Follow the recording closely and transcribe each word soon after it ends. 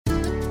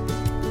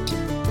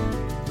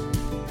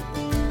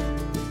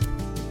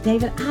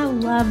David, I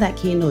love that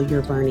candle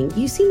you're burning.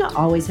 You seem to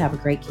always have a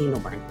great candle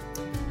burn.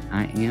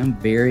 I am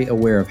very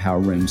aware of how a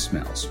room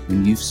smells.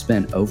 When you've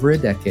spent over a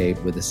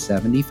decade with a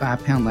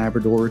 75-pound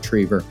Labrador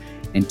Retriever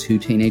and 2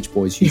 teenage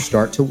boys, you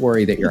start to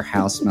worry that your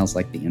house smells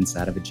like the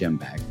inside of a gym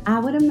bag. I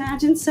would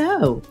imagine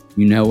so.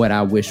 You know what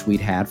I wish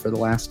we'd had for the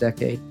last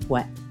decade?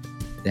 What?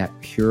 That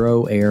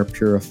Puro Air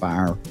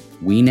purifier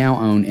we now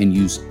own and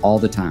use all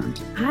the time.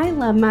 I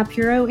love my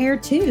Puro Air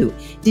too.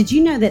 Did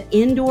you know that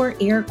indoor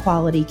air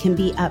quality can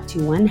be up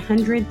to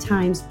 100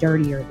 times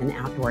dirtier than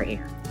outdoor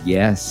air?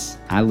 Yes,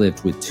 I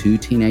lived with 2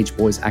 teenage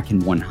boys. I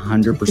can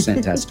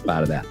 100% testify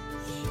to that.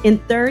 In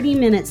 30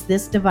 minutes,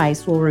 this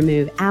device will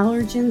remove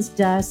allergens,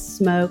 dust,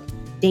 smoke,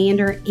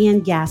 dander,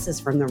 and gases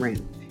from the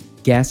room.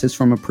 Gases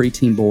from a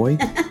preteen boy?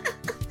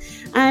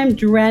 I'm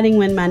dreading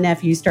when my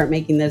nephews start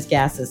making those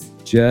gases.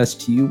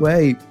 Just you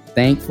wait.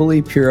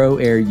 Thankfully, Puro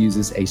Air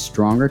uses a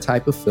stronger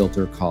type of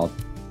filter called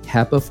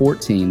HEPA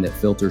 14 that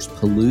filters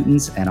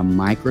pollutants at a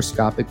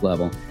microscopic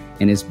level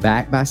and is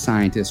backed by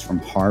scientists from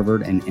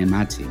Harvard and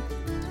MIT.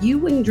 You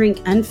wouldn't drink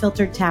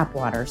unfiltered tap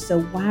water,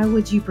 so why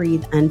would you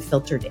breathe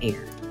unfiltered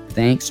air?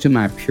 Thanks to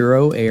my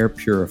Puro Air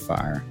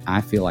purifier,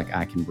 I feel like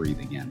I can breathe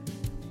again.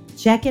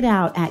 Check it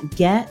out at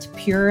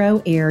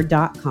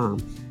getpuroair.com.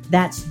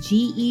 That's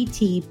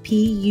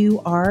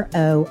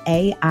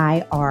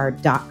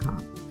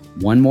GETPUROAIR.com.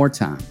 One more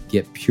time,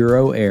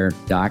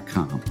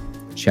 getpuroair.com.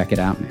 Check it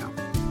out now.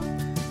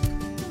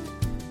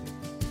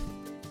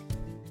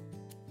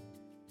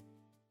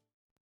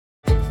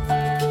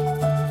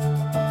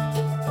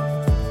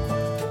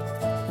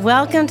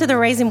 Welcome to the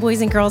Raising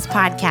Boys and Girls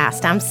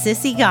podcast. I'm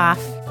Sissy Goff.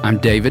 I'm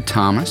David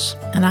Thomas.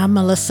 And I'm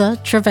Melissa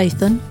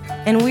Trevathan.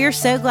 And we're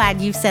so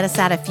glad you've set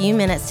aside a few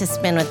minutes to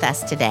spend with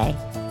us today.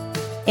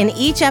 In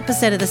each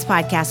episode of this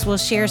podcast, we'll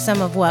share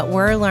some of what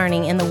we're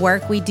learning in the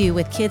work we do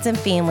with kids and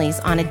families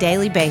on a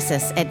daily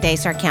basis at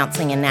Daystar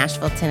Counseling in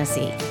Nashville,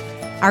 Tennessee.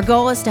 Our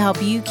goal is to help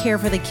you care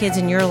for the kids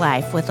in your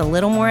life with a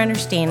little more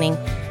understanding,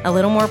 a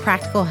little more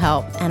practical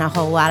help, and a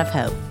whole lot of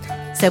hope.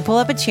 So pull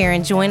up a chair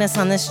and join us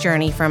on this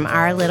journey from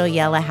our little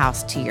yellow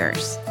house to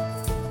yours.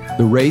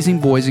 The Raising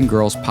Boys and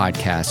Girls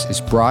podcast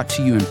is brought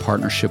to you in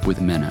partnership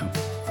with Minnow.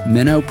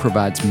 Minnow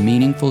provides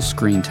meaningful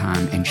screen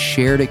time and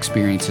shared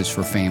experiences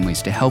for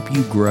families to help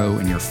you grow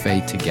in your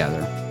faith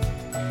together.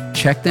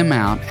 Check them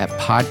out at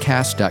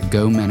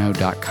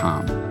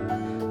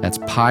podcast.gominnow.com. That's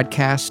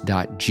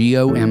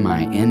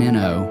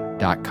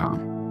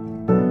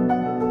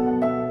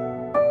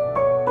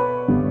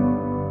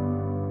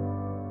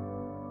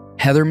podcast.gominno.com.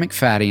 Heather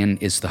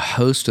MacFadyen is the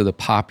host of the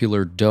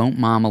popular Don't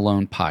Mom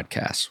Alone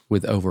podcast.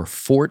 With over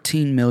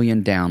 14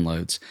 million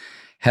downloads,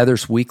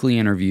 Heather's weekly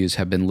interviews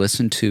have been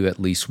listened to at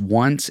least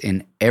once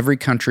in every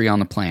country on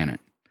the planet.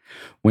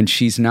 When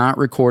she's not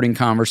recording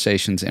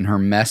conversations in her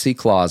messy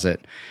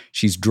closet,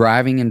 she's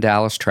driving in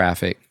Dallas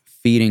traffic,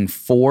 feeding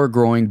 4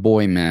 growing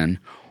boy men,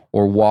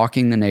 or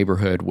walking the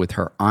neighborhood with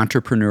her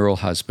entrepreneurial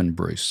husband,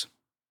 Bruce.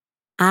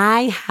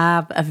 I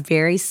have a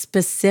very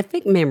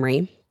specific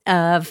memory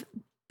of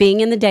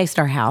being in the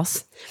Daystar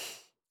house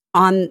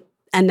on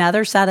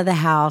another side of the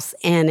house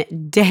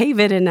and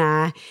David and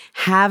I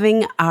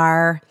having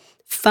our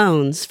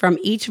phones from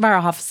each of our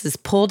offices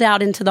pulled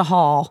out into the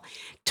hall,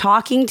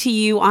 talking to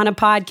you on a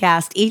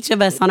podcast, each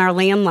of us on our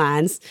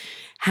landlines,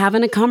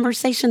 having a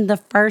conversation the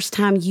first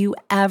time you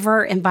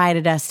ever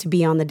invited us to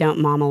be on the Don't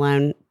Mom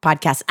Alone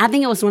podcast. I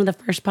think it was one of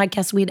the first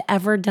podcasts we'd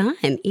ever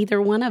done,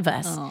 either one of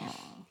us. Aww.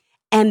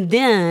 And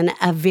then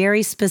a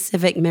very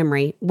specific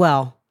memory,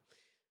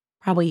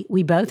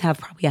 we both have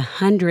probably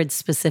 100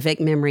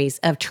 specific memories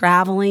of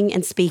traveling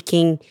and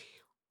speaking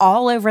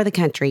all over the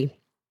country.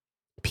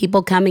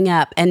 People coming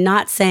up and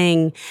not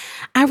saying,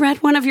 I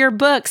read one of your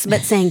books,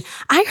 but saying,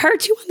 I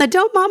heard you on the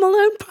Don't Mom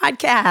Alone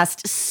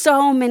podcast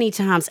so many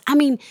times. I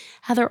mean,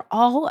 Heather,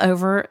 all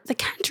over the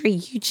country,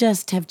 you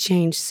just have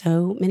changed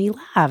so many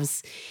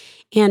lives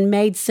and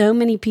made so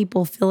many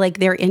people feel like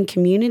they're in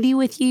community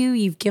with you.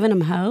 You've given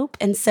them hope.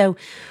 And so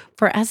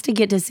for us to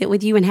get to sit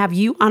with you and have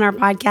you on our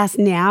podcast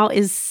now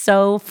is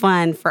so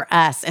fun for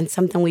us and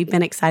something we've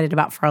been excited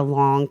about for a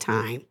long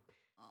time.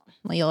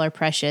 Well, y'all are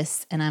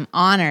precious, and I'm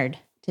honored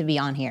to be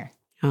on here.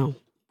 Oh,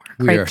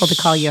 we're grateful to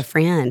call you a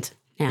friend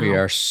now. We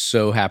are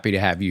so happy to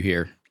have you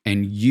here.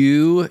 And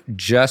you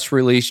just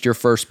released your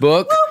first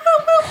book.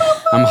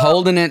 I'm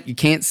holding it. You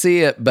can't see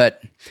it,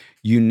 but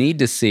you need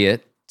to see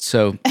it.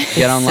 So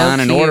get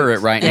online and order it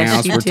right now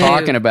as we're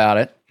talking about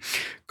it,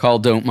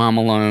 called Don't Mom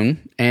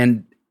Alone.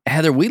 And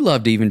Heather, we'd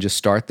love to even just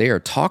start there.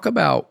 Talk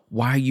about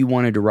why you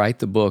wanted to write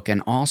the book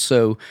and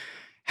also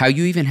how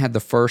you even had the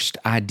first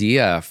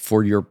idea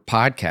for your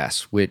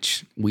podcast,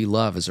 which we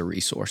love as a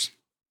resource.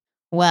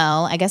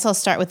 Well, I guess I'll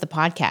start with the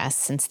podcast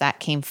since that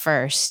came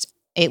first.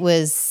 It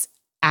was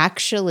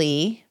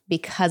actually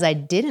because I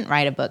didn't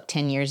write a book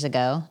 10 years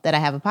ago that I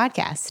have a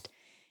podcast.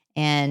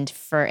 And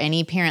for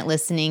any parent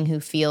listening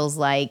who feels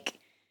like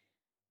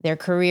their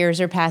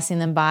careers are passing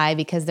them by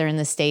because they're in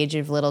the stage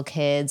of little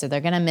kids or they're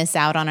going to miss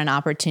out on an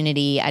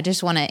opportunity, I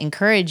just want to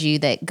encourage you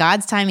that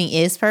God's timing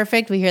is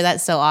perfect. We hear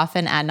that so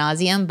often ad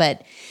nauseum,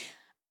 but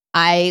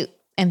I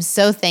am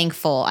so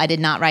thankful I did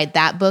not write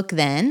that book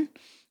then,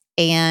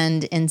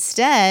 and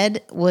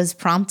instead was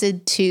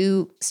prompted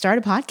to start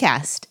a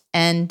podcast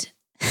and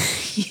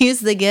use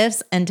the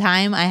gifts and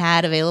time I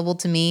had available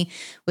to me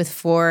with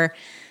 4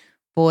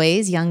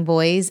 boys, young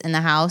boys in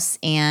the house.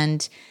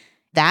 And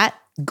that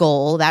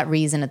goal, that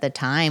reason at the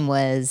time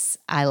was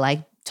I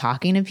like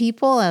talking to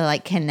people. I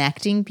like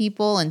connecting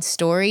people and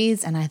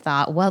stories. And I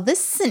thought, well,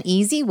 this is an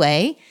easy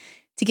way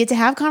to get to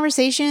have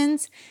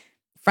conversations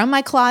from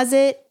my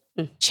closet,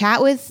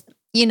 chat with,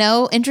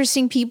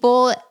 interesting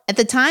people. At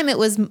the time, it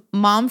was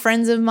mom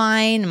friends of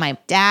mine, my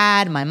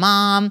dad, my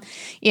mom,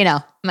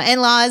 my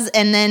in-laws,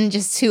 and then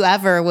just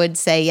whoever would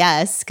say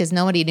yes, because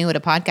nobody knew what a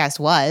podcast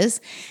was.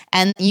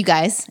 And you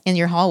guys in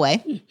your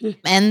hallway.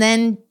 And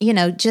then,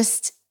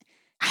 just,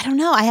 I don't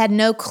know. I had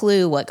no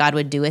clue what God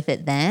would do with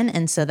it then.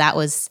 And so that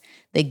was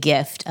the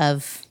gift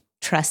of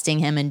trusting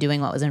him and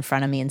doing what was in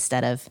front of me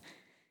instead of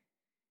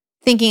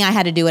thinking I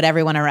had to do what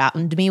everyone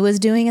around me was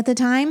doing at the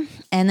time.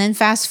 And then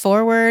fast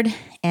forward,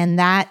 and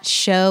that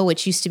show,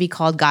 which used to be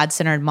called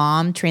God-Centered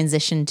Mom,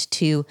 transitioned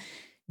to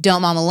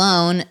Don't Mom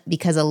Alone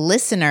because a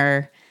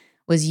listener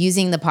was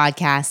using the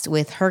podcast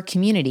with her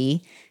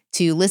community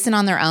to listen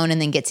on their own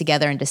and then get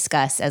together and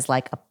discuss as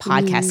like a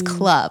podcast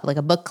club, like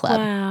a book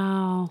club.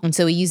 Wow. And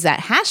so we use that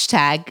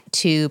hashtag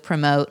to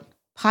promote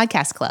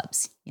podcast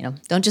clubs.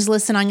 Don't just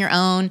listen on your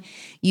own.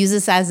 Use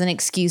this as an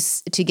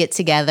excuse to get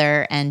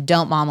together and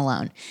don't mom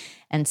alone.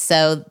 And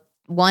so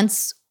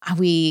once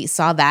we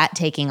saw that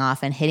taking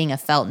off and hitting a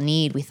felt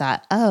need, we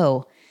thought,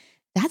 oh,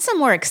 that's a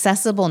more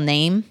accessible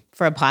name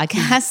for a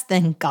podcast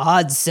than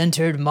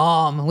God-Centered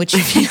Mom, which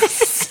feels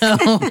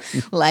so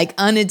like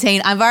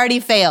unattainable. I've already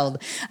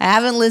failed. I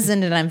haven't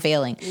listened and I'm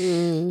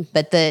failing.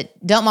 But the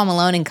Don't Mom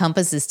Alone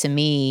encompasses to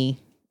me,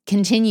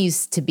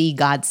 continues to be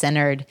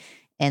God-centered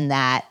in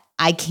that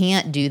I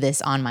can't do this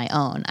on my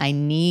own. I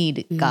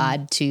need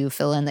God to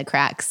fill in the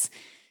cracks,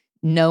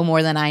 know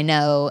more than I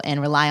know, and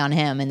rely on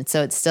him. And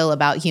so it's still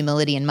about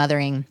humility and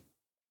mothering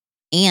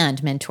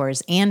and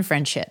mentors and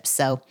friendships.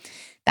 So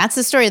that's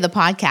the story of the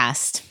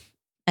podcast.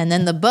 And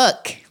then the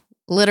book,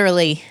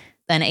 literally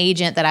an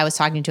agent that I was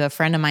talking to, a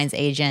friend of mine's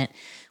agent,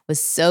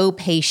 was so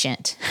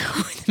patient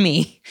with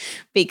me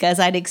because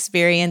I'd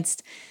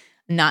experienced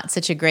not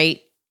such a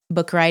great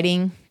book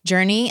writing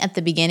journey at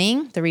the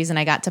beginning. The reason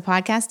I got to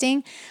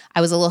podcasting,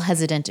 I was a little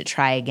hesitant to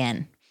try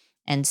again.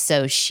 And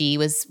so she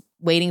was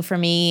waiting for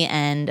me.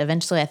 And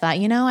eventually I thought,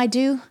 I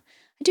do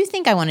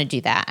think I want to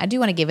do that. I do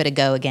want to give it a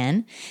go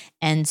again.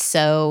 And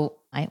so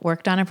I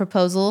worked on a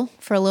proposal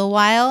for a little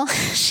while.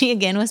 She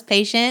again was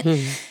patient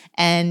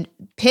and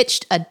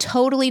pitched a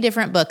totally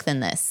different book than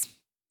this,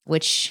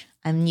 which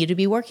I need to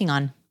be working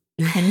on.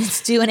 And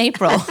it's due in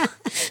April.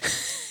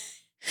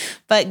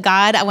 But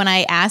God, when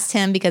I asked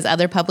him, because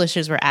other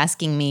publishers were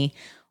asking me,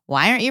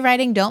 why aren't you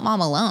writing Don't Mom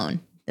Alone?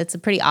 That's a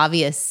pretty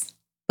obvious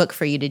book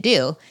for you to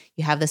do.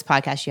 You have this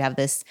podcast, you have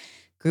this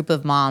group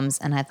of moms.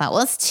 And I thought,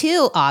 well, it's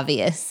too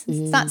obvious.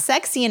 It's not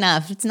sexy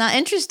enough. It's not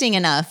interesting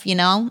enough.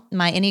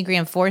 My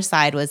Enneagram 4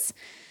 side was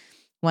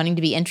wanting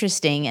to be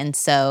interesting. And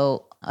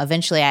so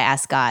eventually I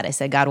asked God, I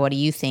said, God, what do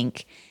you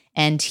think?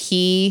 And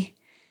he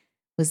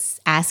was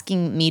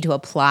asking me to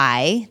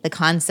apply the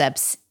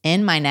concepts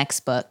in my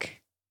next book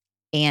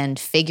and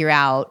figure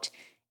out,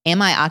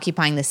 am I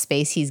occupying the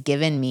space he's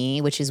given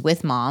me, which is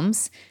with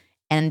moms?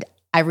 And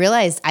I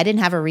realized I didn't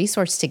have a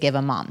resource to give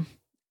a mom.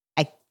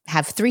 I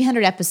have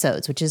 300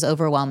 episodes, which is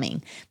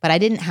overwhelming, but I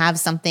didn't have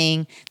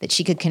something that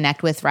she could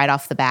connect with right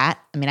off the bat.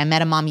 I mean, I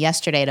met a mom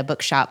yesterday at a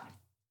bookshop.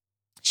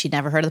 She'd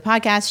never heard of the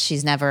podcast.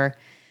 She's never,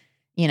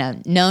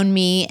 known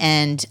me.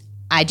 And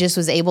I just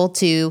was able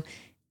to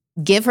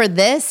give her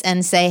this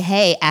and say,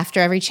 hey, after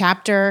every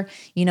chapter,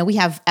 we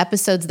have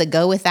episodes that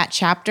go with that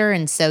chapter.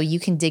 And so you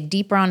can dig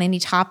deeper on any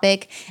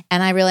topic.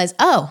 And I realized,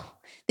 oh,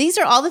 these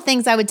are all the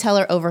things I would tell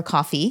her over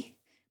coffee,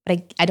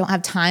 but I don't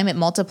have time. It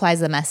multiplies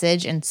the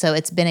message. And so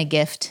it's been a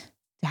gift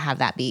to have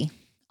that be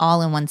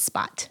all in one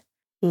spot.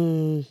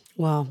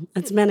 Well,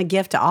 it's been a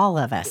gift to all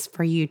of us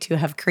for you to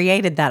have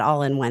created that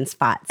all in one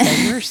spot.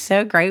 So we're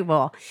so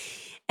grateful.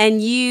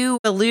 And you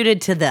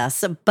alluded to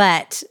this,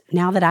 but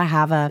now that I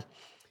have a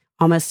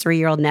almost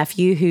 3-year-old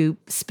nephew who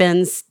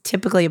spends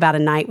typically about a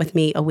night with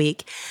me a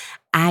week,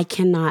 I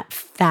cannot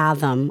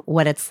fathom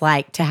what it's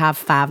like to have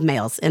 5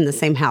 males in the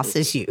same house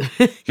as you.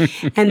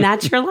 And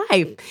that's your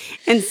life.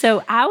 And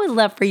so I would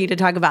love for you to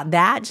talk about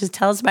that. Just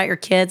tell us about your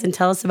kids and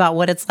tell us about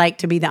what it's like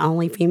to be the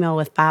only female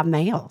with 5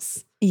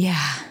 males.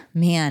 Yeah,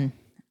 man.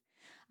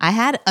 I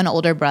had an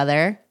older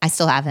brother. I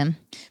still have him,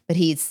 but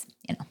he's,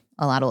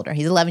 a lot older.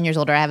 He's 11 years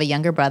older. I have a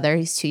younger brother.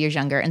 He's 2 years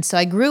younger. And so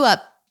I grew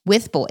up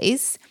with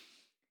boys.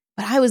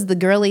 But I was the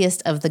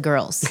girliest of the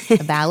girls,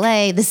 the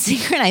ballet, the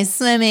synchronized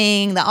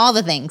swimming, all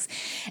the things.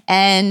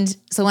 And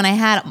so when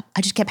I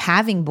just kept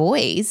having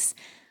boys,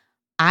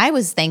 I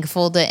was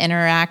thankful to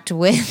interact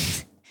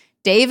with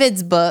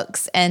David's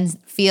books and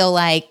feel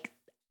like,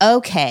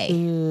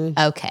 okay,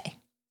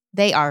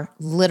 they are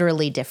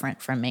literally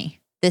different from me.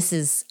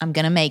 I'm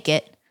going to make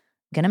it.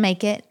 going to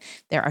make it.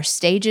 There are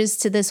stages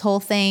to this whole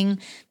thing.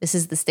 This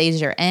is the stage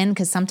they're in.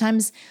 Because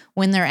sometimes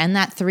when they're in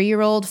that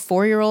 3-year-old,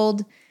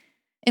 4-year-old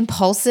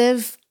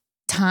impulsive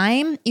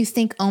time, you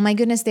think, oh my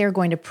goodness, they're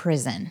going to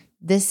prison.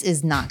 This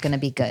is not going to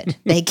be good.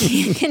 They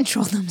can't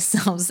control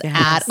themselves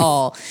at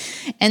all.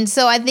 And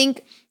so I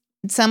think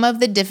some of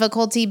the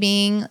difficulty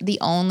being the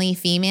only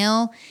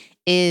female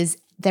is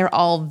they're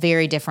all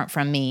very different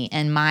from me.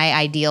 And my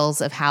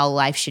ideals of how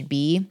life should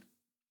be,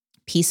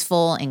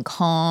 peaceful and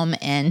calm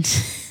and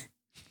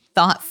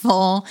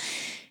thoughtful,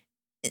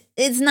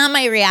 it's not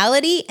my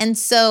reality. And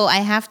so I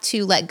have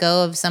to let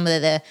go of some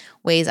of the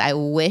ways I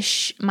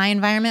wish my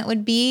environment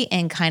would be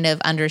and kind of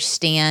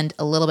understand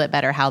a little bit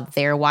better how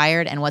they're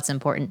wired and what's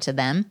important to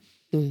them,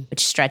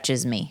 which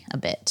stretches me a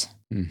bit.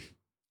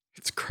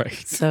 It's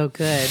great. So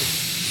good.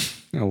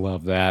 I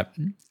love that.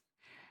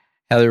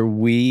 Heather,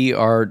 we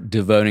are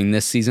devoting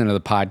this season of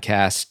the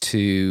podcast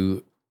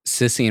to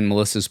Sissy and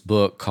Melissa's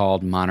book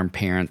called Modern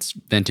Parents,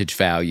 Vintage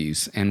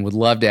Values, and would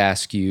love to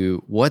ask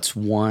you, what's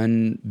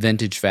one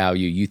vintage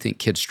value you think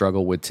kids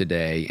struggle with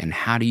today, and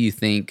how do you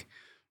think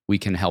we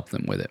can help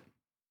them with it?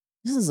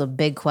 This is a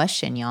big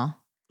question, y'all.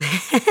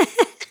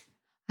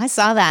 I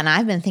saw that and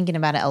I've been thinking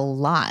about it a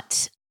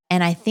lot.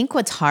 And I think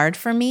what's hard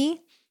for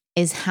me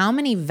is how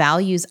many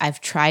values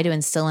I've tried to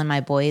instill in my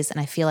boys and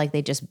I feel like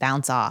they just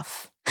bounce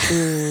off.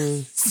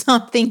 So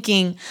I'm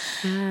thinking,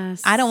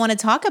 I don't want to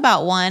talk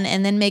about one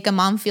and then make a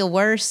mom feel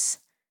worse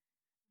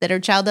that her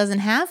child doesn't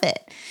have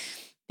it.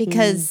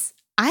 Because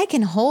I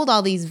can hold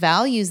all these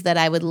values that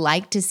I would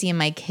like to see in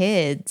my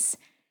kids,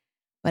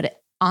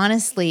 but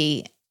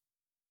honestly,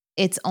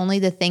 it's only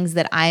the things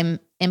that I'm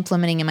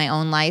implementing in my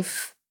own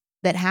life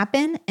that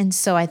happen. And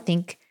so I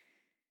think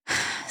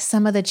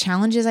some of the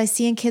challenges I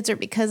see in kids are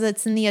because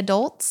it's in the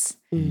adults.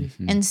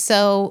 And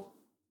so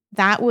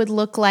that would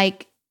look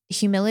like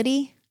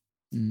humility.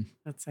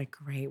 That's a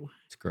great one.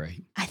 It's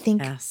great. I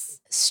think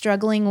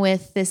struggling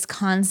with this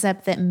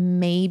concept that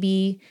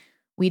maybe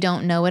we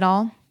don't know it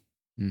all.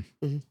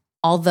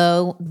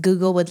 Although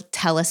Google would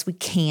tell us we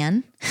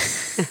can.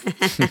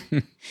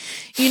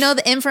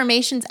 The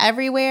information's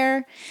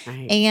everywhere.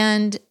 Right.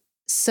 And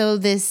so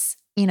this,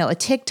 a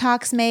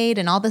TikTok's made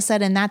and all of a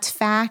sudden that's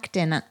fact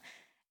and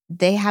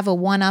they have a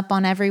one-up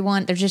on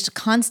everyone. There's just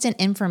constant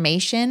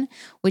information,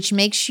 which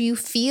makes you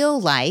feel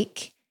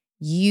like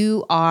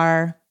you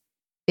are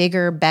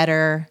bigger,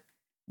 better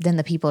than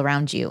the people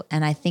around you.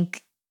 And I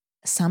think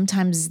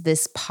sometimes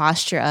this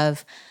posture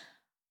of,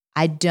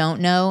 I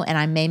don't know, and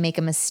I may make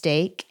a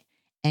mistake,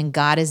 and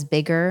God is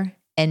bigger,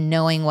 and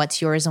knowing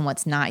what's yours and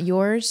what's not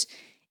yours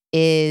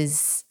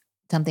is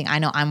something I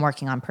know I'm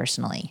working on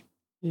personally.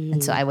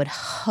 And so I would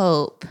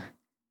hope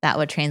that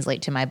would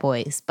translate to my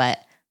boys. But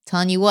I'm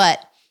telling you what,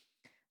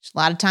 a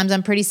lot of times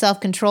I'm pretty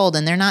self-controlled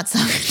and they're not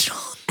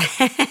self-controlled.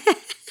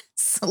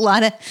 It's a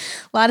lot of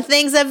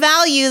things of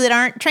value that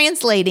aren't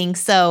translating.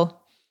 So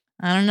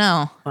I don't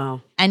know. Wow.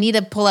 I need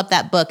to pull up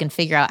that book and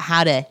figure out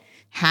how to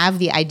have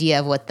the idea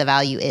of what the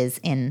value is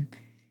and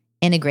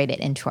integrate it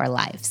into our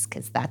lives,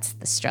 because that's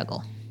the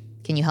struggle.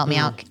 Can you help me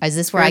out? Is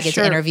this where I get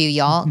to interview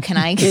y'all? Can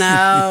I?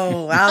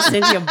 No, I'll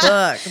send you a book.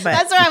 But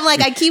that's where I'm like,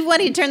 I keep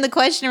wanting to turn the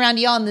question around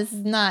to y'all, and this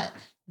is not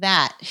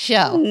that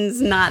show. It's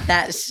not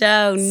that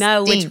show,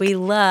 no, which we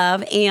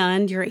love.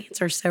 And your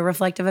answer is so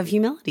reflective of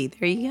humility.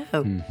 There you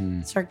go.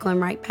 Circling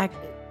right back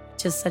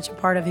to such a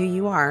part of who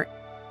you are.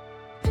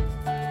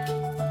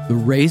 The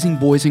Raising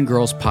Boys and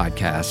Girls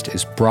podcast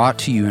is brought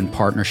to you in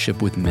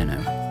partnership with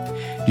Minnow.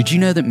 Did you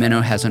know that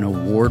Minnow has an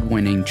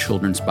award-winning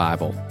children's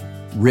Bible?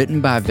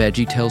 Written by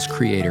VeggieTales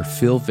creator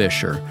Phil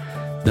Vischer,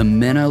 the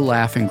Minnow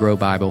Laugh and Grow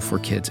Bible for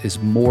Kids is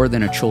more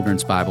than a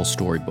children's Bible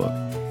storybook.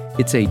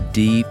 It's a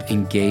deep,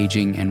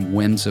 engaging, and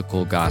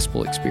whimsical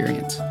gospel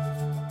experience.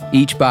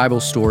 Each Bible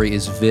story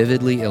is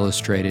vividly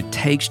illustrated,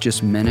 takes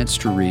just minutes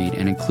to read,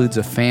 and includes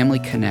a family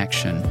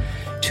connection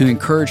to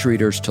encourage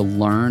readers to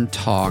learn,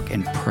 talk,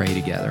 and pray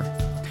together.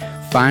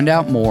 Find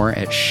out more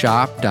at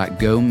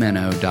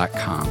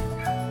shop.gominnow.com.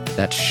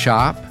 That's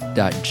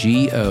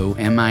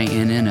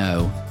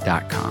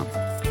shop.gominno.com.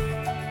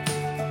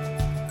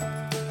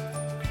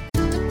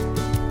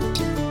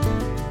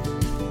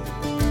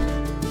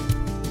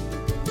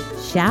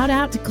 Shout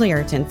out to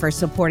Claritin for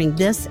supporting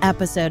this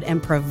episode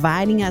and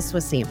providing us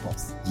with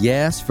samples.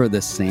 Yes, for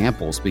the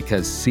samples,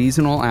 because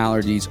seasonal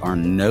allergies are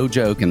no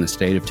joke in the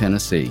state of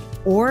Tennessee.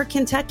 Or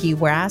Kentucky,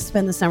 where I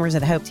spend the summers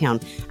at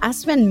Hopetown. I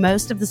spend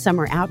most of the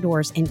summer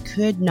outdoors and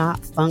could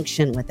not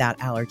function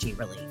without allergy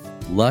relief.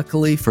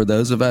 Luckily, for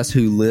those of us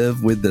who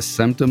live with the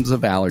symptoms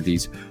of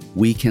allergies,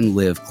 we can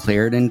live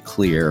Claritin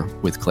Clear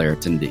with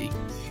Claritin D.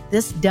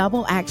 This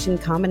double action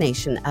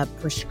combination of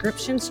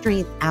prescription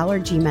strength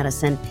allergy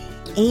medicine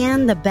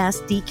and the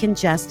best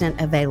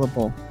decongestant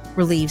available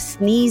relieves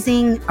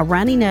sneezing, a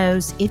runny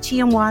nose, itchy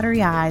and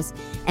watery eyes,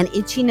 an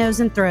itchy nose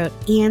and throat,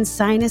 and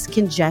sinus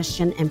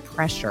congestion and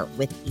pressure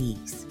with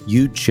ease.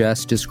 You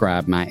just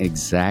described my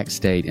exact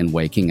state in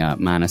waking up,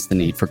 minus the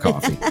need for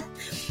coffee.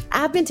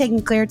 I've been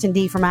taking Claritin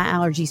D for my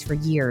allergies for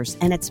years,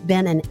 and it's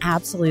been an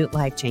absolute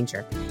life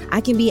changer.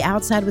 I can be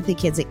outside with the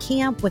kids at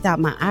camp without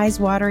my eyes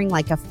watering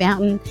like a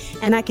fountain,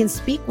 and I can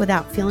speak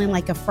without feeling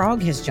like a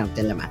frog has jumped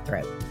into my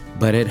throat.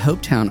 But at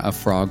Hopetown, a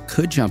frog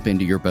could jump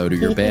into your boat or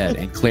your bed,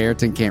 and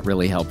Claritin can't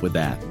really help with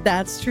that.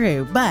 That's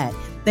true, but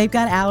they've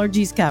got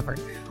allergies covered.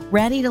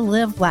 Ready to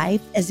live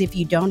life as if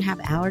you don't have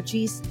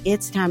allergies?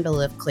 It's time to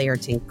live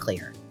Claritin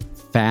Clear.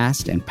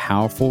 Fast and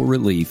powerful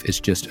relief is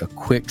just a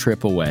quick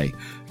trip away.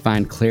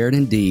 Find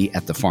Claritin D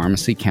at the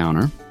pharmacy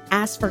counter.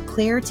 Ask for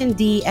Claritin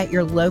D at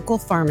your local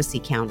pharmacy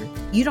counter.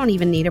 You don't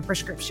even need a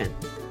prescription.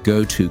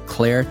 Go to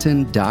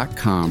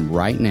Claritin.com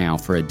right now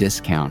for a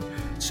discount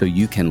so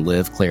you can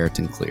live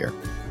Claritin Clear.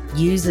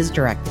 Use as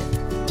directed.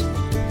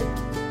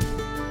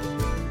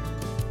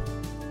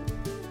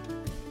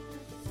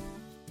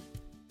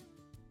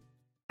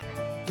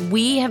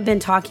 We have been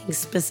talking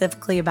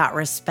specifically about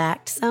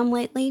respect some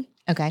lately.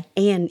 Okay.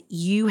 And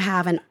you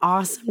have an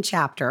awesome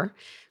chapter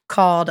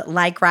called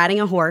Like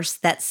Riding a Horse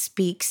that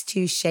speaks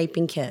to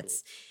shaping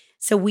kids.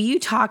 So will you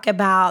talk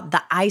about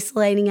the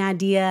isolating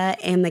idea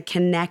and the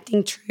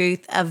connecting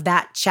truth of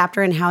that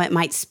chapter and how it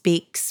might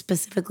speak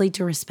specifically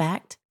to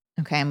respect?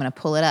 Okay, I'm going to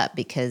pull it up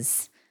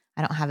because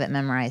I don't have it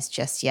memorized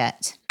just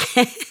yet.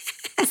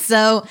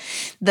 So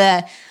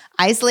the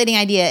isolating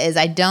idea is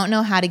I don't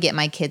know how to get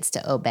my kids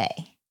to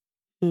obey.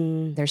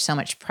 There's so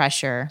much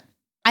pressure.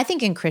 I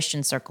think in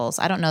Christian circles,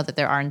 I don't know that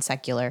there are in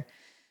secular.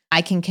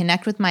 I can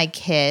connect with my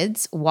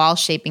kids while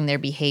shaping their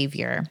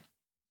behavior.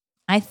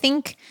 I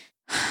think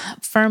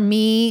for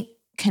me,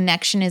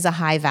 connection is a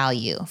high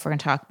value, if we're going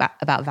to talk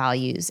about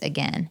values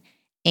again.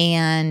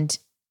 And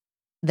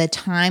the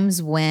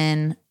times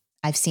when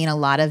I've seen a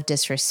lot of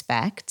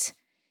disrespect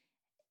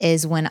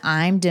is when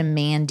I'm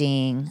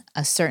demanding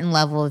a certain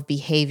level of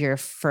behavior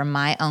for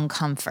my own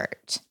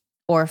comfort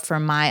or for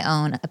my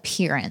own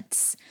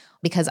appearance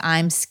because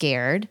I'm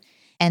scared.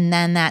 And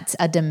then that's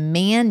a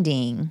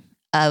demanding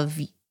of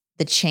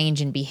the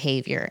change in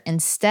behavior.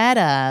 Instead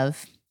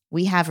of,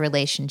 we have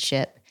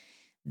relationship,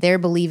 they're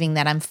believing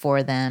that I'm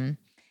for them.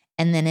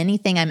 And then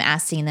anything I'm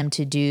asking them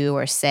to do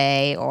or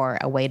say or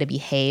a way to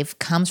behave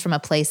comes from a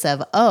place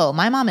of, oh,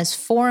 my mom is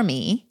for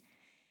me.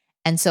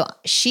 And so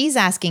she's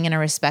asking in a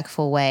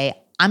respectful way.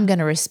 I'm going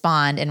to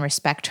respond and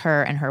respect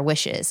her and her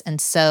wishes. And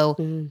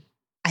so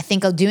I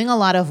think doing a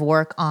lot of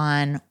work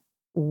on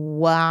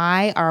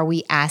why are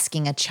we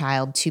asking a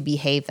child to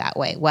behave that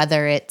way,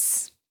 whether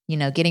it's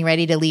getting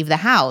ready to leave the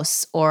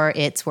house or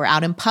it's we're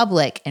out in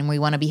public and we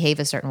want to behave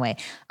a certain way.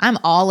 I'm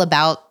all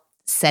about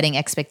setting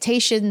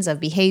expectations of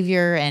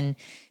behavior and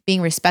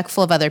being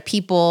respectful of other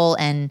people.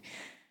 And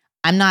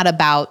I'm not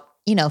about,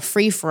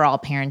 free for all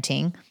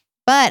parenting.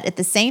 But at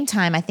the same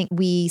time, I think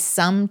we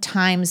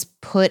sometimes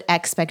put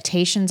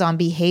expectations on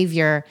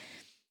behavior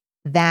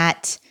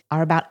that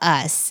are about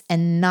us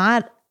and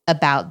not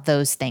about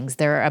those things.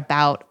 They're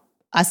about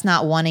us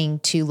not wanting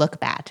to look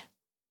bad.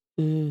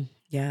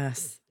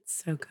 Yes.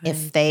 So good.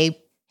 If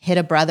they hit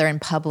a brother in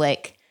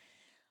public,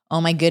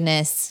 oh my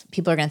goodness,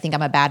 people are going to think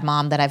I'm a bad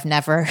mom that I've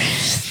never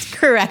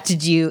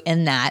corrected you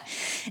in that.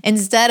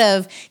 Instead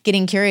of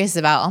getting curious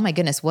about, oh my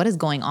goodness, what is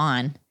going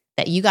on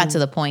that you got to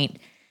the point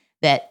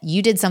that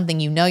you did something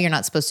you're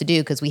not supposed to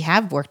do, because we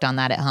have worked on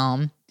that at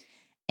home.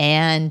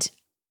 And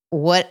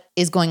what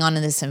is going on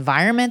in this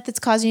environment that's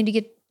causing you to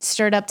get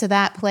stirred up to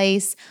that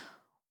place?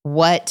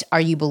 What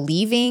are you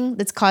believing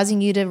that's causing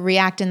you to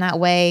react in that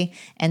way?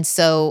 And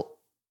so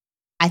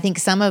I think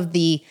some of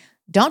the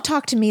don't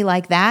talk to me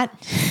like that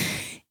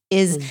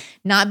is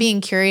not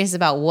being curious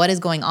about what is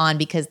going on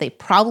because they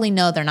probably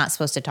know they're not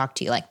supposed to talk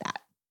to you like that.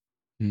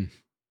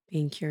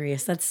 Being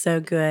curious. That's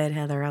so good,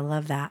 Heather. I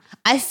love that.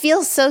 I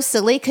feel so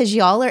silly because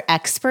y'all are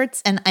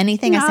experts and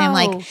anything I say, I'm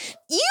like,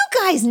 you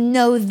guys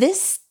know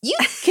this. You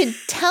could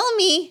tell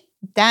me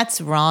that's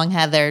wrong,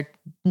 Heather.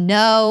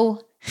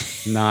 No.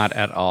 Not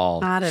at all.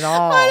 Not at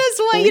all. I just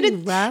want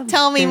you to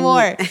tell me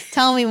more.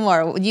 Tell me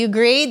more. Do you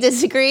agree?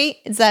 Disagree?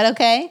 Is that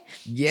okay?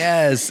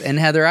 Yes. And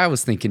Heather, I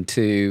was thinking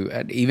too,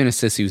 even as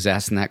Sissy was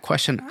asking that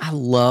question, I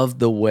love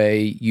the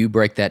way you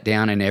break that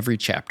down in every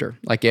chapter.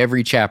 Like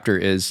every chapter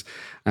is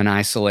an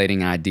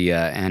isolating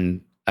idea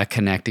and a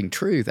connecting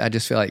truth. I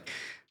just feel like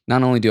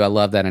not only do I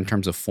love that in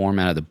terms of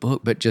format of the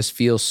book, but just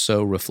feels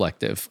so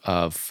reflective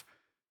of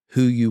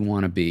who you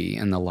want to be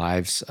in the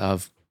lives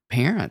of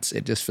parents.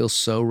 It just feels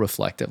so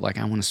reflective. Like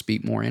I want to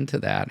speak more into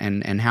that.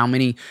 And how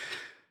many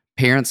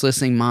parents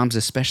listening, moms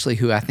especially,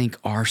 who I think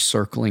are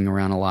circling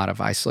around a lot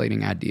of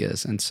isolating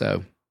ideas. And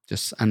so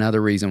just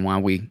another reason why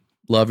we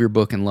love your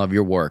book and love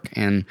your work.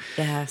 And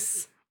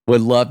yes,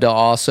 would love to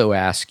also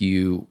ask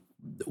you,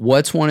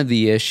 what's one of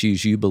the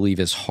issues you believe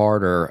is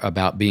harder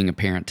about being a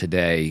parent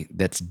today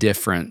that's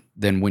different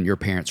than when your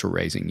parents were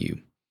raising you?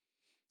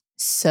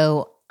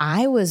 So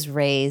I was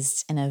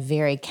raised in a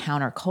very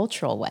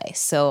countercultural way.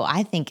 So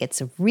I think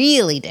it's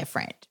really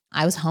different.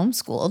 I was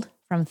homeschooled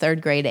from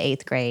 3rd grade to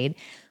 8th grade.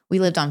 We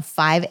lived on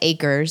 5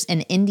 acres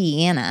in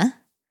Indiana.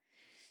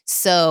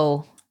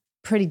 So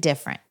pretty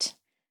different.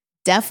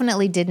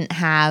 Definitely didn't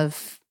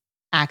have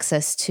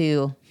access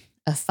to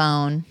a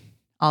phone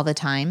all the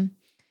time.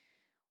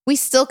 We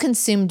still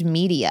consumed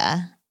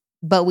media,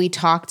 but we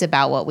talked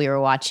about what we were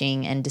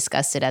watching and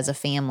discussed it as a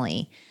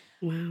family.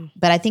 Wow.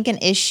 But I think an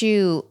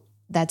issue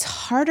that's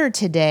harder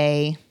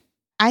today,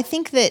 I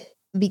think that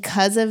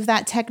because of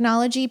that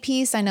technology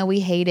piece, I know we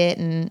hate it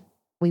and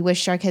we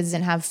wish our kids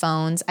didn't have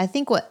phones. I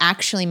think what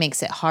actually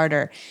makes it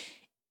harder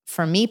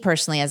for me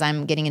personally, as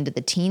I'm getting into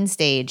the teen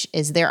stage,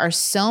 is there are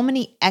so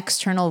many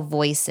external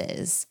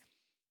voices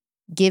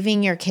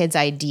giving your kids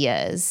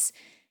ideas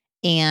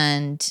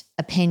and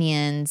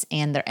opinions,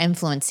 and they're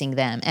influencing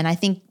them. And I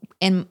think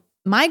in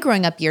my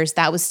growing up years,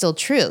 that was still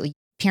true.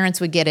 Parents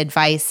would get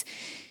advice,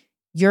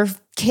 your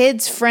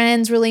kids'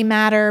 friends really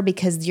matter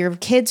because your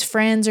kids'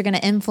 friends are going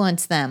to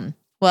influence them.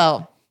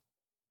 Well,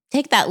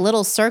 take that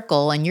little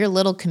circle and your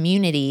little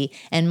community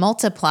and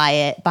multiply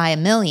it by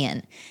 1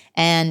 million.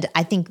 And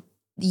I think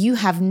you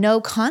have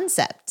no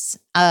concepts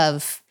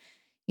of,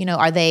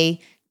 are they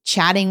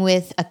chatting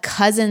with a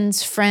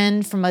cousin's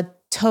friend from a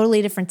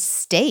totally different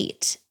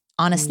state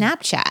on a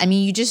Snapchat? I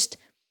mean,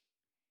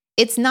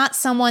 it's not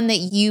someone that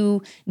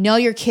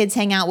your kids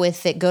hang out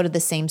with that go to the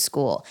same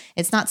school.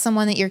 It's not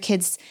someone that your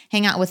kids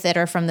hang out with that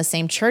are from the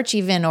same church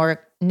even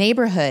or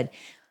neighborhood.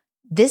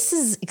 This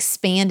is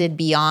expanded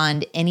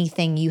beyond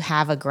anything you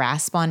have a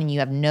grasp on, and you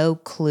have no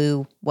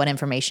clue what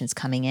information's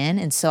coming in.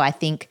 And so I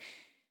think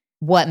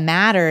what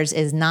matters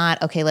is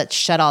not, okay, let's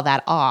shut all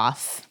that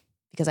off,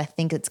 because I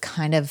think it's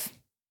kind of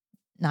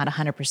not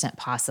 100%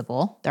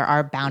 possible. There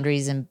are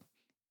boundaries and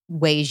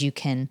ways you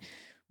can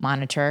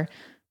monitor,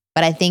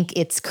 but I think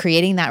it's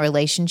creating that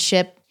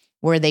relationship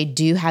where they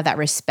do have that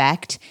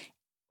respect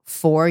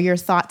for your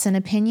thoughts and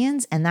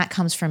opinions. And that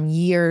comes from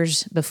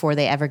years before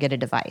they ever get a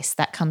device.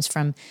 That comes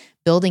from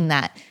building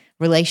that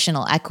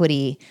relational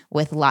equity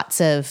with lots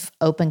of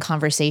open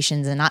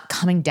conversations and not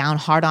coming down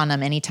hard on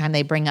them anytime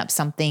they bring up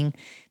something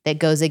that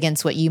goes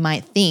against what you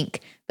might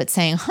think, but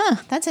saying,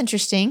 that's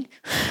interesting.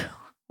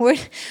 Where'd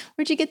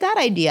you get that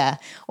idea?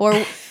 Or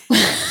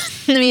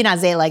let me not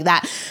say it like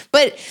that,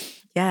 but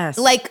yes,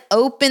 like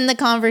open the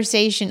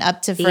conversation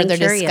up to further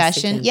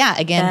discussion. Again. Yeah.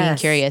 Again, yes. Being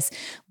curious,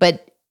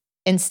 but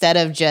instead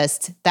of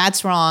just,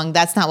 that's wrong,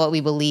 that's not what we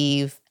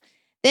believe.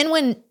 Then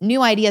when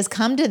new ideas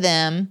come to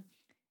them,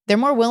 they're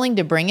more willing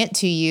to bring it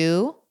to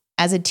you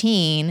as a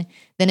teen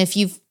than if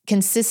you've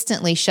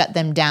consistently shut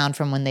them down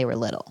from when they were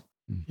little.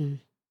 Mm-hmm.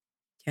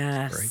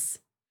 Yes. Great.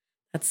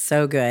 That's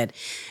so good.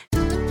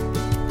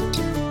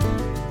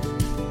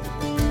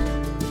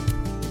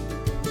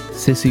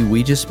 Sissy,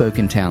 we just spoke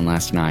in town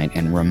last night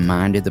and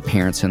reminded the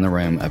parents in the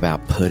room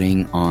about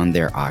putting on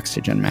their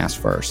oxygen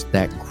mask first.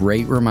 That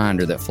great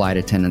reminder that flight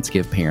attendants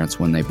give parents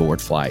when they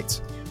board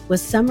flights. With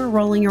summer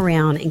rolling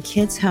around and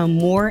kids home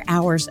more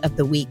hours of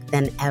the week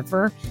than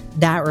ever,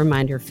 that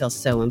reminder feels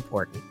so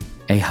important.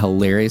 A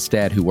hilarious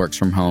dad who works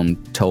from home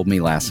told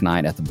me last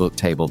night at the book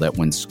table that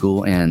when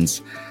school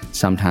ends,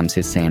 sometimes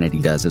his sanity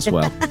does as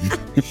well.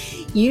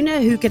 You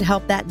know who could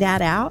help that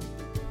dad out?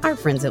 Our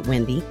friends at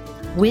Wendy.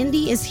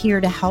 Wendy is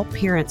here to help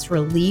parents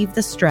relieve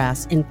the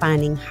stress in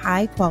finding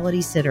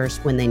high-quality sitters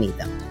when they need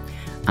them.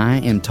 I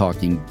am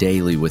talking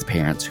daily with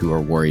parents who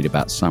are worried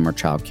about summer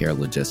childcare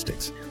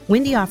logistics.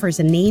 Wendy offers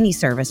a nanny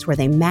service where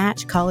they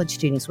match college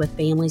students with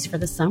families for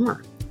the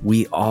summer.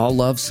 We all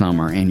love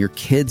summer, and your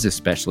kids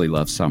especially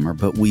love summer,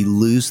 but we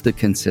lose the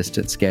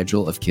consistent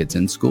schedule of kids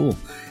in school.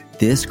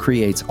 This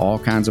creates all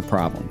kinds of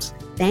problems.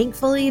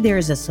 Thankfully, there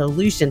is a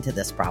solution to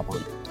this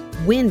problem.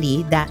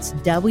 Wendy, that's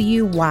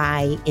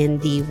WYNDY,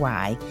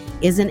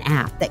 is an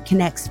app that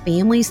connects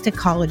families to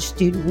college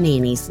student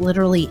nannies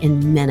literally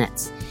in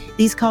minutes.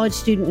 These college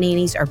student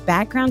nannies are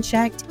background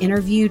checked,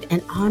 interviewed,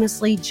 and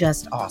honestly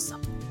just awesome.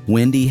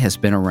 Wendy has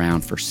been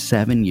around for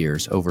 7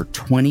 years. Over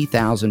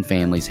 20,000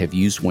 families have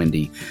used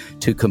Wendy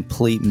to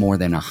complete more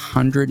than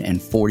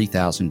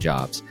 140,000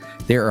 jobs.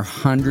 There are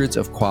hundreds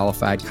of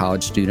qualified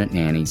college student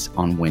nannies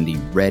on Wendy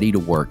ready to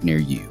work near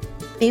you.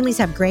 Families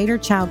have greater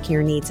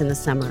childcare needs in the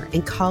summer,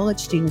 and college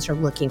students are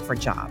looking for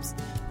jobs.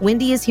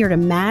 Wendy is here to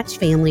match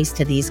families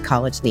to these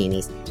college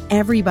nannies.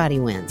 Everybody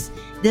wins.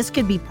 This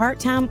could be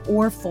part-time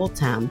or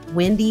full-time.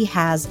 Wendy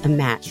has a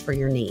match for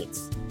your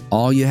needs.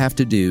 All you have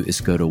to do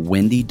is go to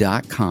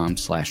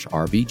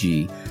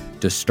wendy.com/RBG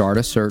to start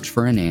a search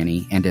for a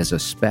nanny, and as a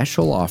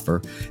special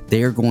offer,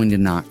 they are going to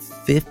knock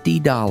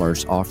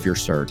 $50 off your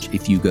search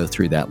if you go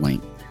through that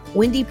link.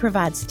 Wendy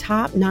provides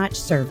top-notch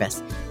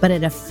service, but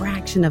at a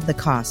fraction of the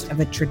cost of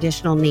a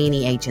traditional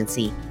nanny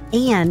agency,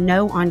 and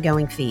no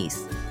ongoing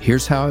fees.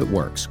 Here's how it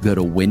works. Go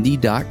to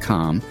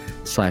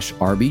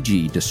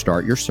wendy.com/RBG to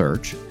start your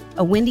search.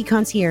 A Wendy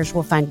concierge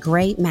will find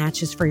great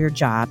matches for your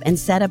job and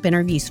set up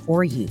interviews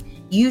for you.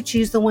 You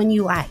choose the one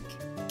you like.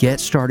 Get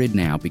started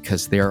now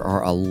because there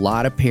are a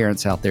lot of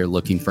parents out there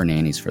looking for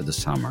nannies for the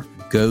summer.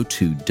 Go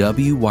to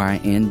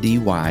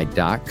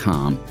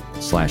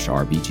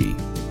WYNDY.com/RBG.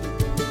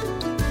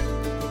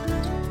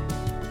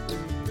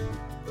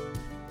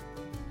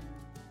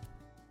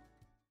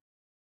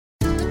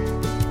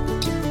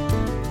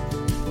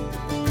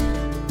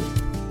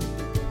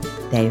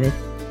 David,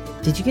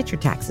 did you get your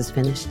taxes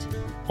finished?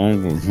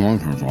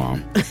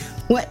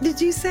 What did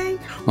you say?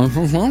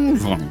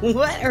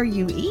 What are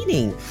you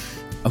eating?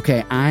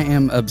 Okay, I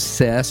am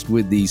obsessed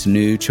with these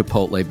new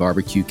Chipotle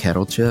barbecue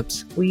kettle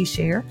chips. Will you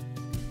share?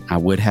 I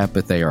would have,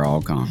 but they are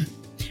all gone.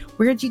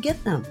 Where'd you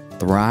get them?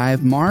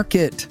 Thrive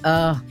Market.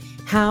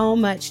 How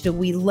much do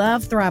we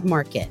love Thrive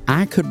Market?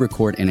 I could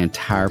record an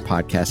entire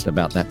podcast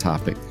about that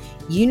topic.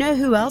 You know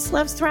who else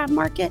loves Thrive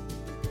Market?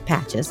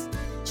 Patches.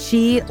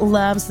 She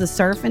loves the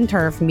surf and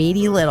turf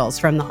meaty littles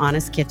from the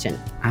Honest Kitchen.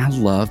 I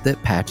love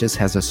that Patches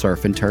has a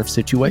surf and turf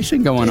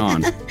situation going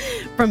on.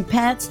 From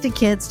pets to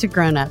kids to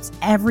grown-ups,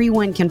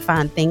 everyone can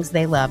find things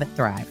they love at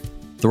Thrive.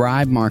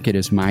 Thrive Market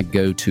is my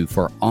go-to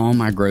for all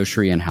my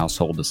grocery and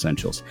household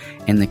essentials,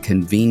 and the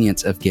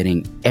convenience of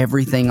getting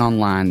everything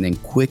online then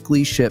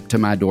quickly shipped to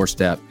my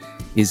doorstep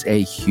is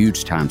a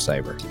huge time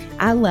saver.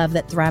 I love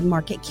that Thrive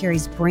Market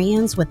carries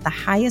brands with the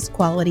highest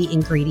quality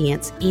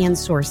ingredients and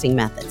sourcing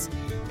methods.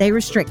 They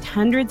restrict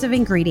hundreds of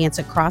ingredients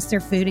across their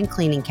food and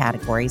cleaning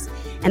categories,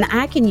 and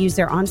I can use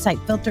their on-site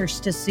filters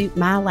to suit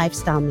my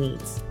lifestyle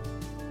needs.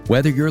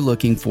 Whether you're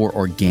looking for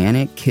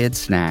organic kid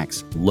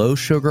snacks,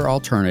 low-sugar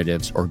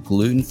alternatives, or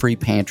gluten-free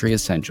pantry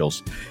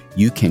essentials,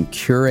 you can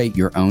curate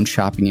your own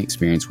shopping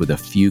experience with a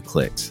few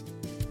clicks.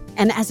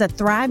 And as a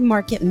Thrive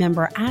Market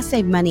member, I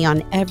save money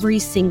on every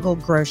single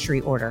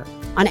grocery order.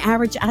 On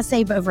average, I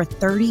save over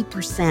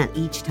 30%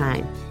 each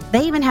time.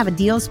 They even have a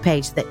deals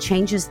page that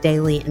changes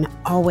daily and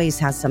always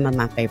has some of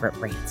my favorite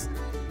brands.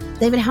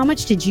 David, how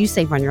much did you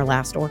save on your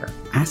last order?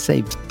 I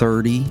saved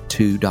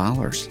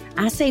 $32.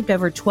 I saved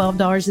over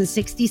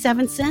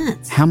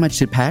 $12.67. How much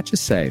did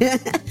Patches save?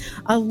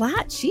 A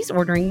lot. She's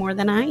ordering more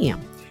than I am.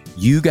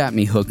 You got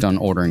me hooked on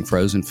ordering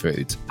frozen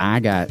foods.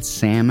 I got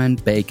salmon,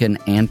 bacon,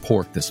 and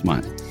pork this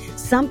month.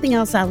 Something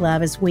else I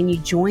love is when you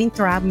join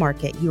Thrive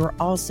Market, you are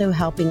also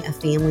helping a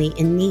family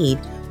in need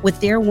with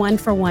their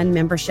one-for-one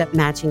membership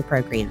matching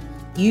program.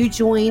 You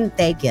join,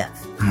 they give.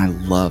 I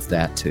love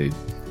that too.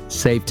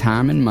 Save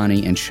time and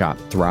money and shop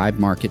Thrive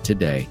Market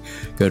today.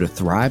 Go to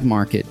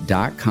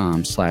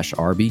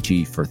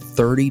thrivemarket.com/RBG for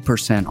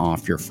 30%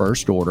 off your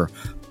first order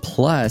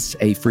plus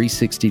a free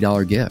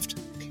 $60 gift.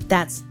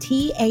 That's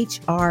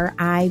THRIVE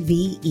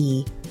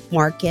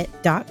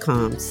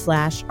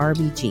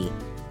market.com/RBG.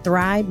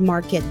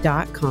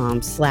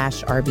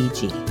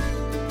 thrivemarket.com/RBG.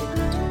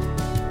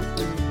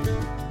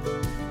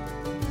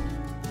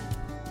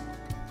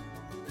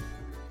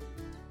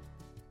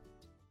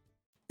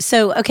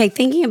 So, okay,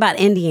 thinking about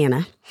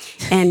Indiana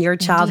and your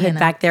childhood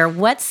back there,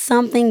 what's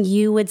something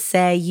you would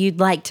say you'd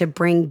like to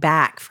bring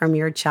back from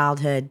your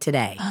childhood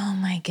today? Oh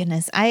my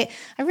goodness. I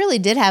really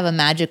did have a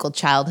magical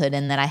childhood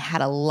in that I had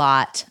a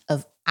lot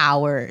of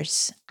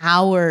hours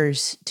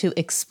to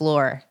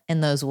explore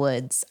in those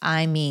woods.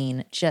 I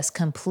mean, just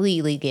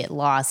completely get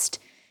lost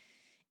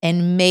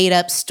and made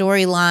up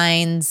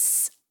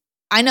storylines.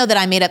 I know that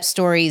I made up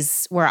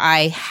stories where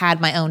I had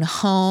my own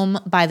home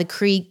by the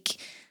creek,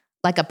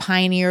 like a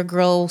pioneer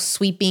girl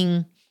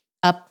sweeping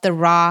up the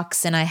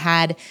rocks. And I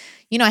had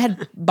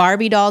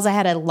Barbie dolls. I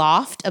had a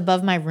loft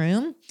above my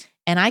room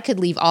and I could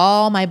leave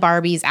all my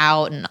Barbies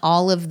out and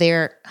all of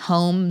their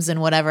homes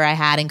and whatever I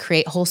had and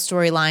create whole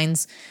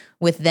storylines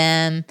with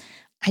them.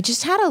 I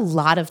just had a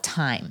lot of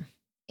time.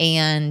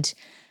 And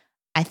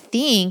I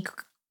think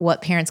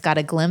what parents got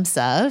a glimpse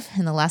of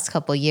in the last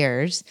couple of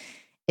years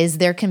is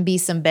there can be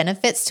some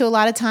benefits to a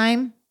lot of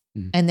time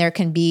and there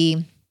can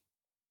be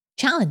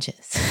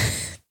challenges.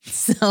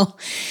 So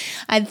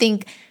I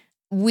think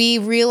we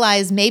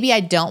realize maybe I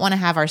don't want to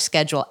have our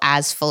schedule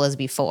as full as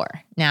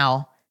before.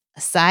 Now,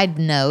 a side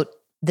note,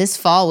 this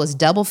fall was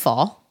double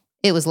fall.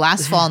 It was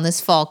last fall and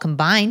this fall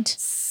combined.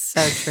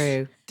 So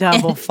true.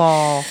 Double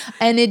fall.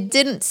 And it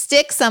didn't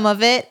stick, some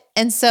of it.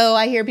 And so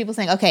I hear people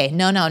saying, okay,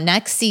 no,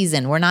 next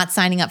season, we're not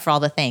signing up for all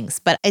the things.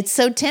 But it's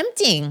so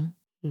tempting.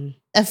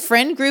 A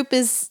friend group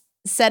is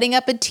setting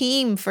up a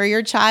team for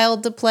your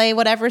child to play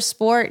whatever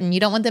sport, and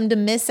you don't want them to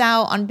miss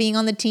out on being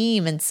on the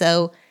team. And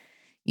so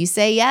you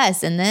say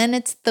yes. And then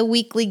it's the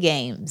weekly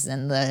games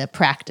and the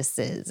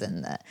practices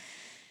and the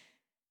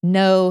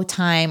no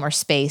time or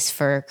space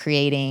for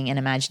creating an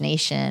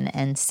imagination.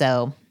 And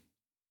so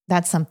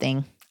that's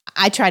something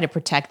I try to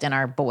protect in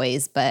our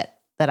boys, but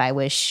that I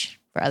wish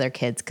for other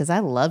kids because I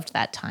loved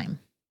that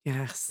time.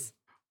 Yes.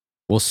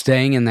 Well,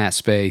 staying in that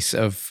space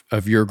of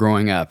your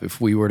growing up, if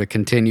we were to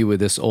continue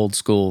with this old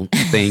school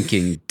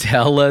thinking,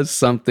 tell us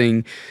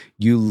something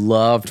you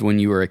loved when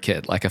you were a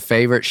kid, like a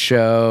favorite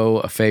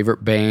show, a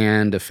favorite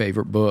band, a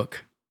favorite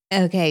book.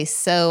 Okay,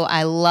 so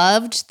I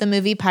loved the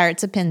movie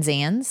Pirates of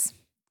Penzance,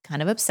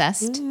 kind of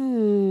obsessed.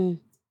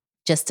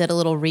 Just did a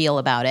little reel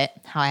about it,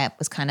 how I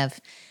was kind of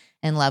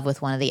in love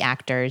with one of the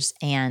actors,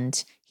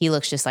 and he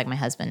looks just like my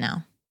husband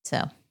now.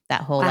 So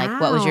that whole like,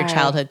 what was your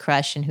childhood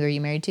crush and who are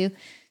you married to?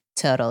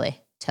 Totally.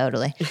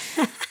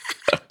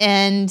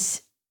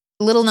 And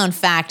little known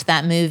fact,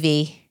 that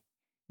movie,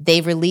 they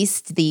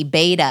released the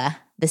beta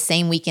the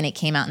same weekend it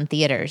came out in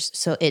theaters.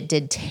 So it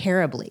did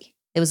terribly.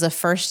 It was the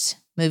first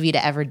movie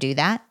to ever do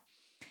that.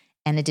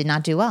 And it did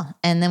not do well.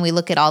 And then we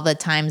look at all the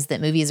times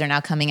that movies are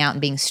now coming out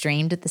and being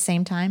streamed at the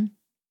same time.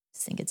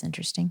 Just think it's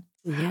interesting.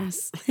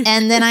 Yes.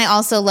 And then I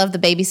also loved the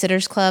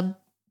Babysitters Club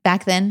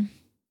back then.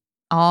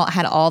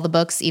 Had all the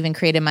books, even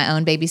created my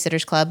own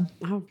Babysitters Club.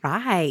 All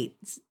right.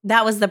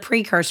 That was the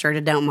precursor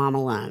to Don't Mom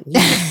Alone. You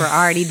just were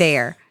already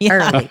there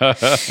early.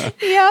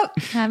 Yep.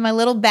 Had my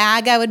little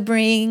bag I would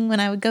bring when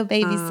I would go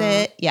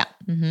babysit. Yeah.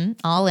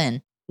 All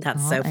in.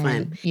 That's All so in.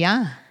 fun.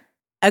 Yeah.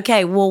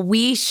 Okay. Well,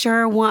 we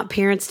sure want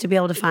parents to be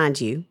able to find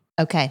you.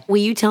 Okay. Will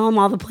you tell them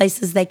all the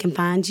places they can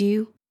find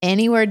you?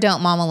 Anywhere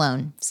Don't Mom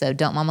Alone. So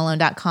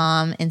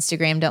don'tmomalone.com,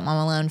 Instagram Don't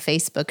Mom Alone,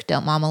 Facebook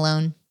Don't Mom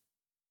Alone.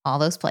 All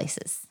those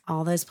places.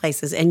 All those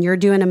places. And you're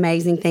doing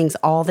amazing things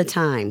all the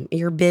time.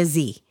 You're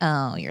busy.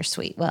 Oh, you're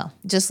sweet. Well,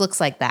 it just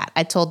looks like that.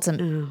 I told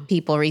some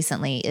people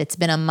recently, it's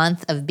been a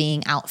month of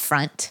being out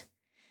front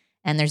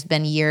and there's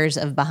been years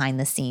of behind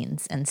the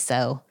scenes. And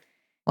so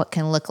what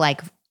can look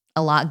like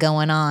a lot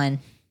going on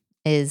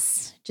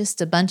is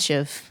just a bunch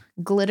of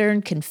glitter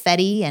and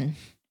confetti and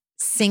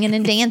singing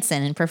and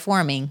dancing and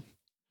performing.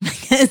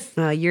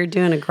 You're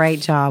doing a great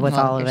job with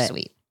all of it.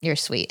 Sweet. You're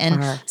sweet. And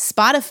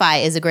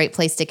Spotify is a great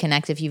place to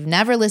connect. If you've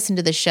never listened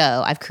to the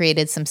show, I've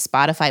created some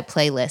Spotify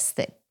playlists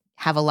that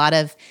have a lot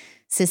of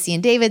Sissy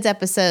and David's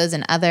episodes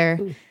and other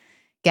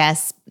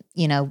guests,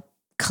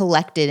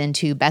 collected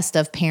into best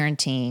of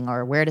parenting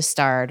or where to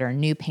start or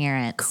new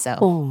parents.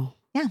 Cool. So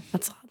yeah,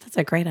 that's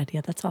a great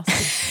idea. That's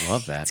awesome.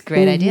 Love that. it's a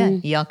great idea.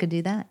 Y'all could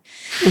do that.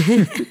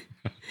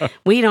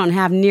 We don't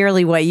have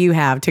nearly what you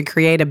have to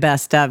create a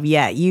best of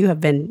yet. You have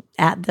been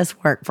at this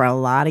work for a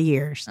lot of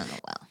years. Oh,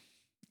 well.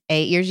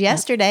 8 years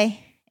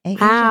yesterday. 8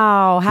 years.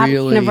 Wow. Happy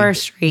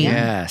anniversary.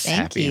 Yes. Thank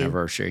Happy you.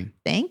 anniversary.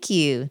 Thank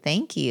you.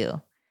 Thank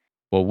you.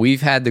 Well,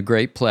 we've had the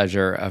great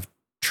pleasure of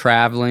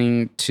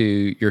traveling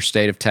to your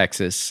state of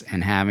Texas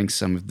and having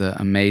some of the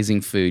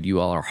amazing food you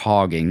all are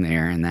hogging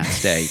there in that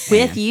state.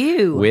 With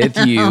you. With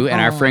you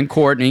and our friend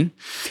Courtney.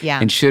 Yeah.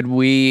 And should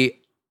we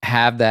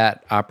have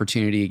that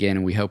opportunity again,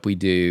 and we hope we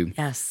do,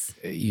 Yes.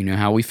 you know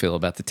how we feel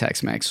about the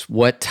Tex-Mex.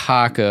 What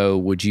taco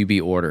would you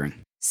be ordering?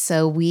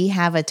 So we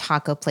have a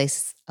taco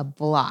place a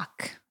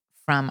block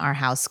from our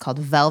house called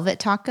Velvet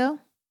Taco.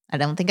 I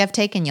don't think I've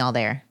taken y'all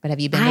there, but have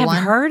you been to one?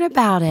 I've heard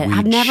about it.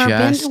 I've never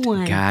been to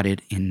one. We got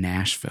it in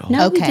Nashville.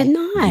 No, we Okay. did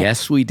not.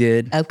 Yes, we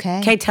did. Okay.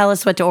 Okay, tell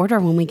us what to order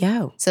when we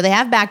go. So they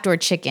have backdoor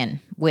chicken,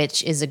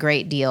 which is a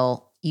great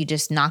deal. You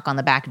just knock on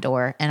the back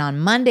door. And on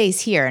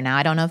Mondays here, now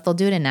I don't know if they'll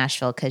do it in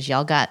Nashville because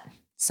y'all got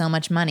so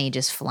much money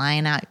just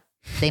flying out.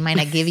 They might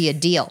not give you a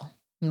deal.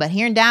 But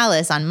here in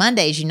Dallas, on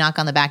Mondays, you knock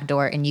on the back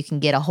door and you can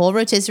get a whole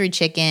rotisserie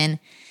chicken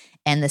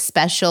and the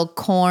special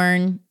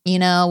corn,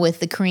 with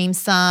the cream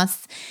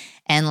sauce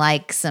and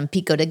like some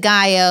pico de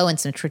gallo and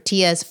some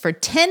tortillas for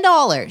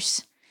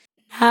 $10.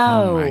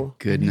 Oh my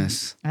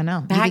goodness. I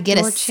know. You could get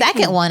a Backdoor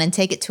second chicken. one and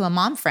take it to a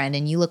mom friend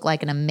and you look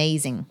like an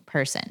amazing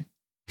person.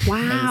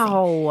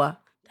 Wow.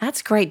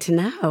 That's great to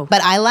know.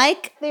 But I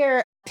like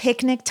their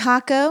picnic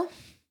taco,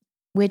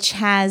 which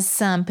has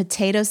some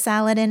potato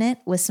salad in it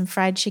with some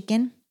fried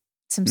chicken,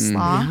 some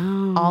slaw,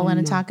 all in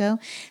a taco.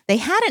 They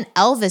had an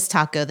Elvis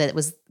taco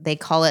they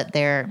call it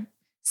their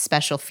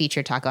special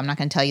feature taco. I'm not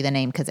going to tell you the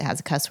name because it has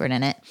a cuss word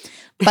in it.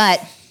 But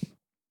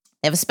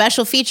they have a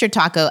special feature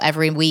taco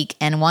every week,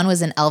 and one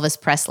was an Elvis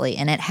Presley,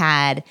 and it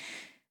had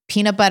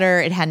peanut butter,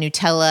 it had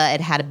Nutella,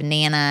 it had a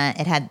banana,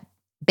 it had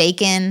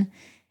bacon,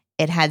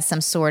 it had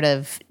some sort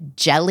of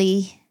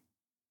jelly.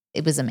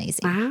 It was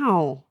amazing.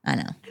 Wow. I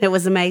know. It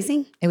was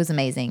amazing. It was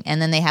amazing.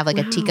 And then they have like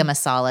a tikka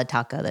masala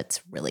taco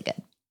that's really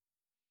good.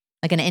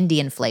 Like an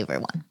Indian flavor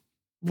one.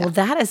 Well,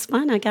 that is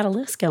fun. I got a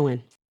list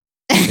going.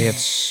 They have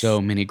so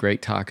many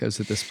great tacos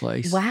at this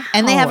place. Wow.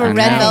 And they have a I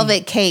red know.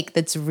 velvet cake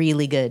that's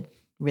really good.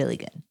 Really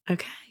good.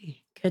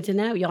 Okay. Good to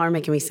know. Y'all are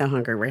making me so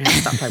hungry. We're going to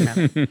stop talking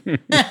about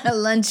it.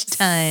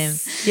 Lunchtime.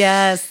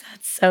 Yes.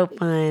 That's so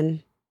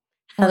fun.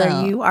 Heather,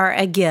 Well. you are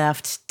a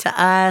gift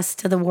to us,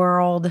 to the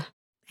world.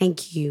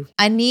 Thank you.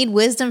 I need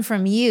wisdom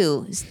from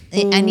you.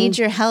 I need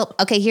your help.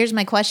 Okay, here's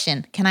my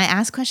question. Can I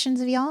ask questions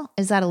of y'all?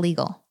 Is that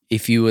illegal?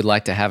 If you would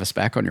like to have us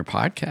back on your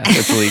podcast,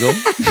 it's legal.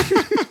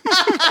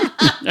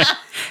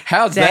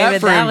 How's that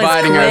David, for that was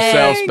inviting quick.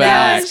 ourselves back?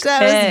 That was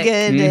Quick.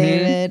 good, Mhm.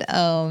 David.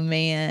 Oh,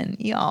 man.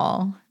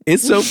 Y'all.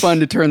 It's so fun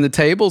to turn the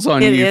tables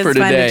on It you is for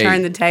fun today. to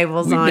turn the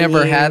tables We've on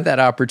never you. had that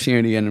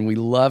opportunity, and we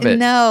love it.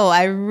 No,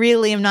 I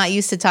really am not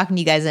used to talking to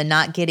you guys and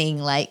not getting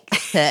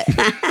to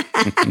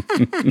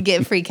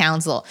get free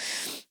counsel.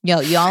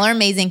 Y'all are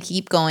amazing.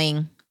 Keep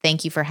going.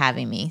 Thank you for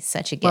having me.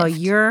 Such a gift. Well,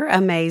 you're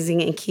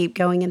amazing and keep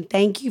going. And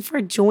thank you for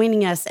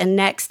joining us. And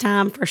next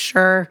time, for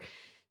sure,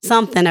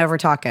 something over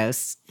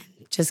tacos.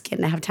 Just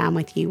getting to have time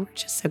with you. We're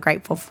just so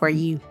grateful for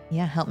you.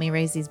 Yeah, help me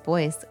raise these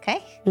boys.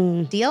 Okay?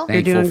 Mm. Deal?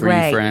 Thankful doing for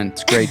great. you, friend.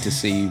 It's great to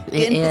see you.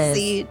 Good to is.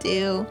 see you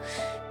too.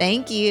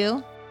 Thank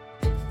you.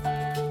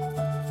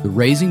 The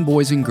Raising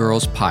Boys and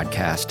Girls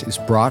podcast is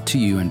brought to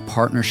you in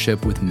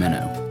partnership with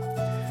Minnow.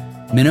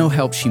 Minnow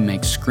helps you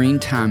make screen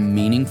time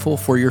meaningful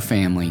for your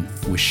family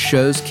with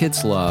shows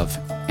kids love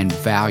and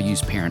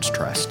values parents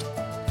trust.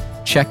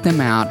 Check them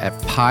out at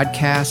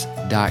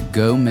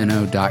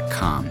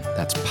podcast.gominnow.com.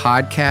 That's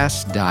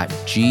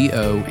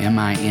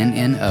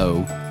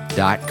podcast.gominno.com.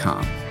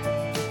 MacFadyen.com.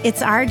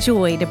 It's our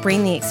joy to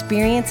bring the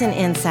experience and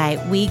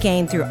insight we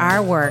gain through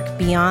our work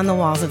beyond the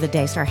walls of the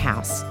Daystar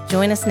House.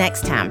 Join us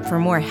next time for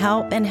more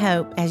help and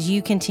hope as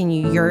you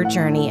continue your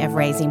journey of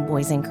raising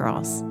boys and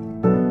girls.